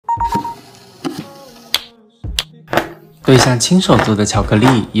对象亲手做的巧克力，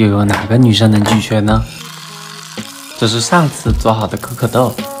又有哪个女生能拒绝呢？这是上次做好的可可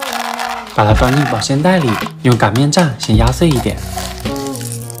豆，把它装进保鲜袋里，用擀面杖先压碎一点，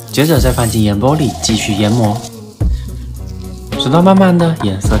接着再放进盐钵里继续研磨，直到慢慢的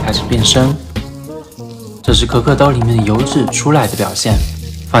颜色开始变深。这是可可豆里面的油脂出来的表现。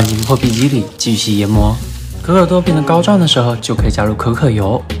放进破壁机里继续研磨，可可豆变得膏状的时候，就可以加入可可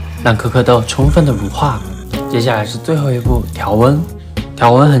油，让可可豆充分的乳化。接下来是最后一步，调温。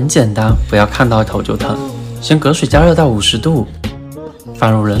调温很简单，不要看到头就疼。先隔水加热到50度，放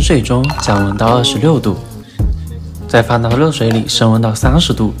入冷水中降温到26度，再放到热水里升温到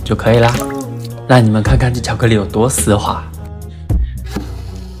30度就可以啦。让你们看看这巧克力有多丝滑。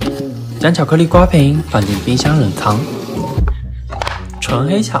将巧克力刮平，放进冰箱冷藏。纯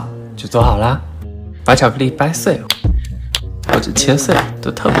黑巧就做好啦，把巧克力掰碎或者切碎都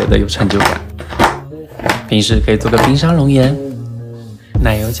特别的有成就感。平时可以做个冰沙熔岩，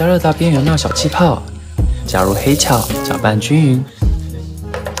奶油加热到边缘冒小气泡，加入黑巧搅拌均匀，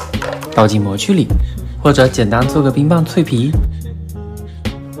倒进模具里，或者简单做个冰棒脆皮，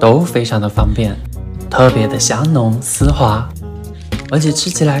都非常的方便，特别的香浓丝滑，而且吃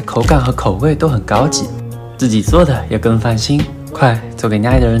起来口感和口味都很高级，自己做的也更放心。快做给你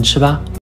爱的人吃吧。